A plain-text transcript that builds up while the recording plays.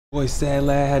Boy, sad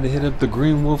lad had to hit up the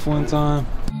Green Wolf one time.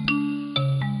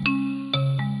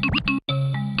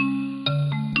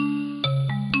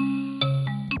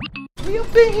 We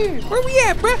up in here. Where we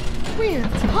at, bruh? We in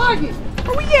Target.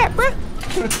 Where we at, bruh?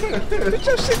 Put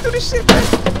your shit through this shit, bruh.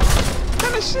 What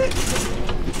kind of shit?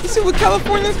 You see what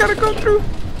California's gotta go through?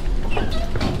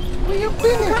 We up in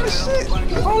it. What kind of shit?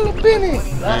 All up in it.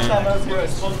 Last time I was here, I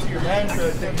spoke to your manager.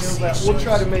 I think he was like, we'll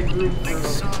try to make room for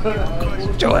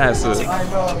him. Get your ass up. I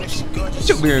know. Get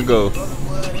your beer and go.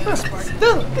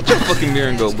 Get your fucking beer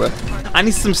and go, bruh. I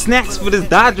need some snacks for this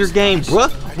Dodger game,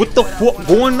 bruh. What the fuck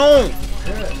going on?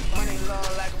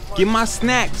 Get my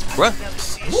snacks, bruh.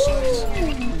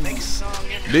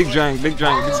 Big drink, big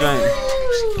drink, big drink.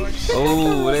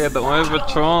 Oh, they got the orange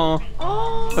Patron.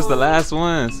 That's the last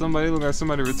one. Somebody look like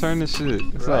somebody returned this shit.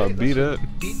 It's all beat up.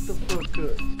 Beat the fuck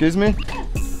up. Excuse me?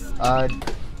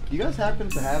 You guys happen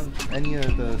to have any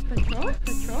of the...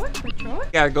 Patrol?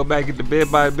 Gotta go back get the bed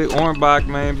by a big orange box,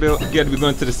 man. Bill, you gotta be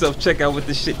going to the self-checkout with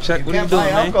this shit. Chuck, what are you doing,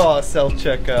 man? alcohol at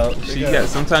self-checkout.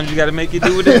 Sometimes you gotta make it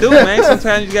do what it do, man.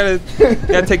 Sometimes you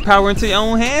gotta take power into your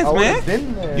own hands,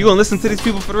 man. You gonna listen to these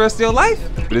people for the rest of your life?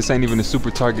 But this ain't even a super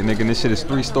Target, nigga. This shit is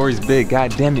 3 stories big.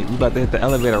 God damn it, we about to hit the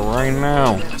elevator right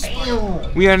now.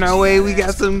 We on our way. We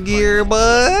got some gear,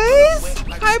 boys.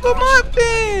 Hype 'em up,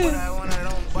 then.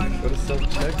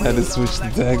 Had to switch the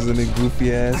tags on their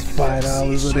goofy ass.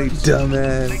 $5 on they dumb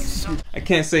ass. I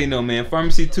can't say no, man.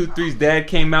 Pharmacy 23's dad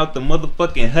came out the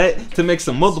motherfucking hut to make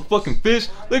some motherfucking fish.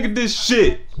 Look at this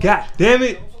shit. God damn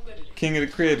it. King of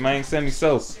the crib, man. Send me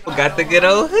so. Got the good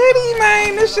old hoodie,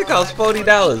 man. This shit cost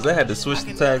 $40. I had to switch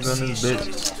the tags on this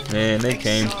bitch. Man, they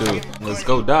came through. Let's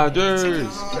go Dodgers.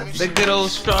 The good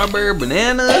old strawberry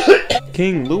banana.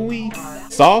 King Louis.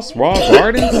 Sauce, Raw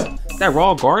Gardens. That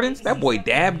Raw Gardens, that boy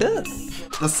dabbed up.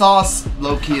 The sauce,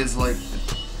 low-key, is like...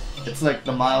 It's like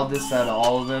the mildest out of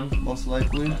all of them, most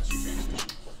likely.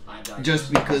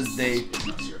 Just because they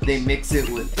mix it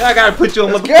with... I gotta put you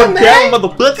on That's motherfucking good, down, man.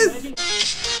 motherfuckers.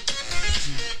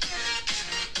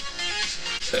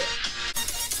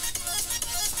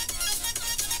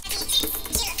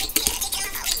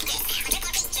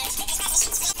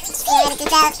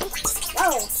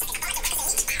 Whoa.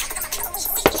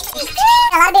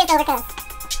 A lot of beers over there.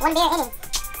 One beer in it.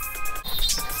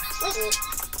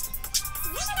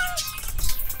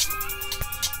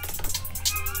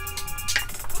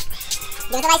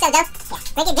 Give it a light, Joe. Yeah,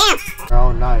 break it down.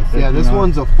 Oh, nice. Yeah, this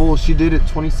one's a full. She did it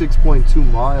 26.2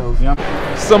 miles. Yeah.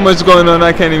 So much going on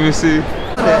I can't even see.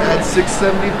 At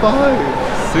 675.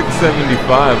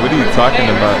 675, what are you talking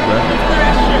about, bruh?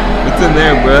 What's in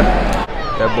there, bruh?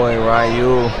 That boy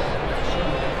Ryu.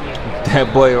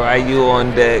 That boy Ryu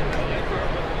on deck.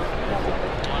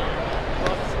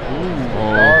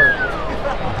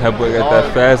 That boy got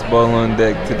that fastball on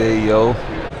deck today, yo.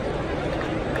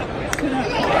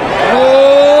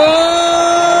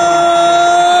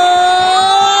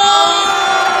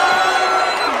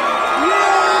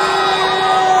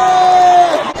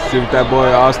 See what that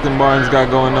boy Austin Barnes got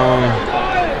going on.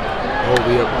 Oh,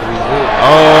 we up 3-0.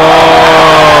 Oh!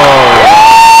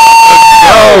 Let's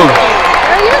go!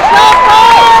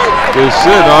 Good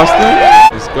shit, Austin.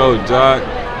 Let's go, Jock.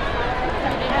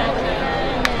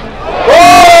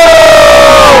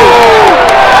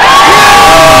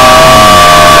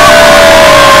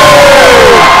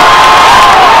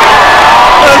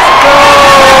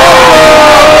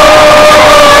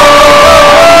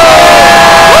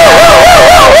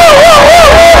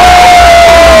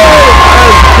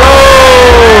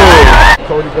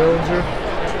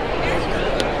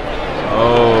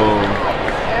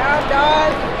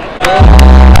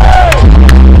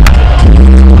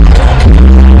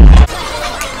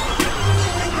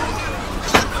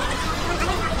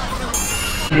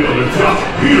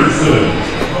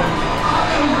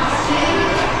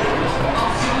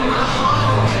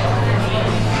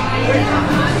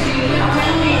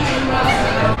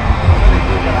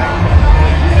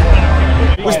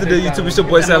 What's the deal, YouTube? It's your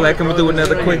boy Sally coming through with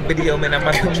another quick video, man. I'm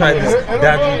about to try this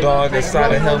Dodger dog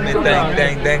inside a helmet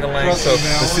dang-a-lang. So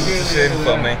let's see what this shit is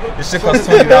for, man. This shit costs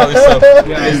 $20. So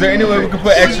is there any way we can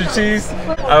put extra cheese?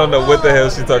 I don't know what the hell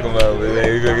she's talking about, but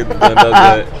hey, we're gonna get the done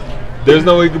that. There's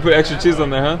no way you can put extra cheese on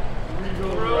there, huh?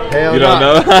 Hell you don't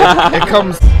know? It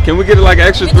comes. Can we get it like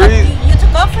extra 3? You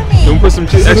took off for me. Can we put some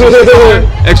cheese? Extra cheese on there?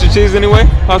 Extra cheese anyway?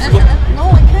 Possible?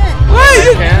 No, I can't.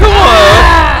 What? Come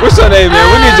on. What's your name, man?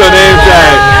 We need your name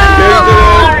tag.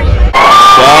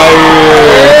 Sorry.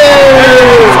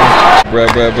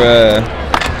 Bruh.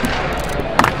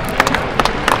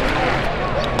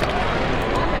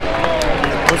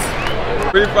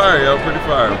 Pretty fire, yo. Pretty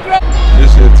fire.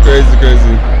 This shit's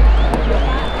crazy.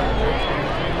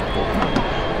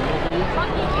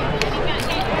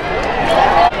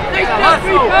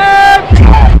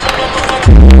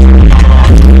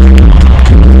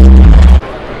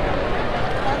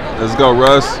 go,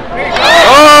 Russ.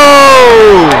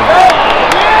 Oh!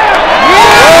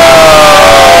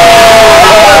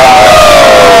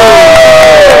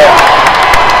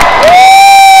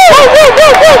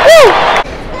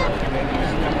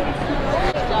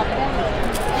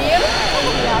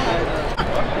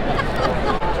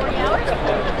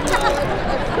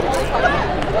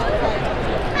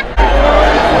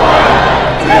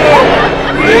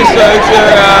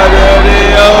 Researcher.